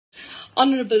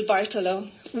Honourable Bartolo,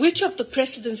 which of the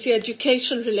Presidency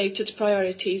education-related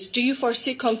priorities do you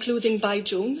foresee concluding by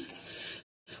June?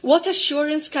 What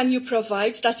assurance can you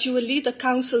provide that you will lead the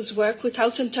Council's work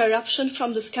without interruption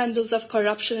from the scandals of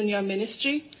corruption in your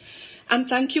ministry? And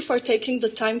thank you for taking the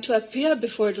time to appear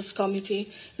before this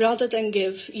committee rather than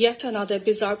give yet another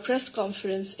bizarre press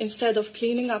conference instead of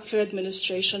cleaning up your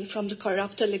administration from the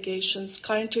corrupt allegations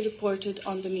currently reported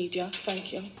on the media.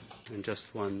 Thank you. And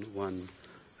just one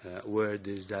word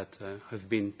is that I've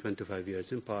been 25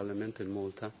 years in Parliament in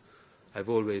Malta. I've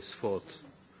always fought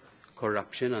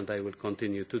corruption and I will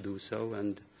continue to do so,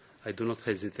 and I do not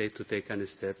hesitate to take any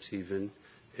steps even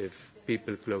if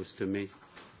people close to me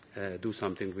do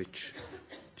something which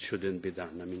shouldn't be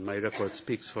done. I mean, my record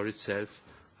speaks for itself.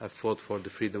 I've fought for the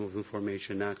Freedom of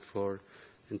Information Act, for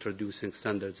introducing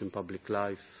standards in public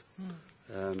life,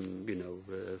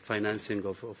 financing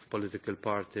of political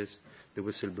parties, the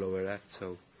Whistleblower Act,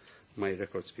 so my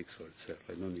record speaks for itself.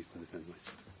 I don't need to defend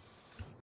myself.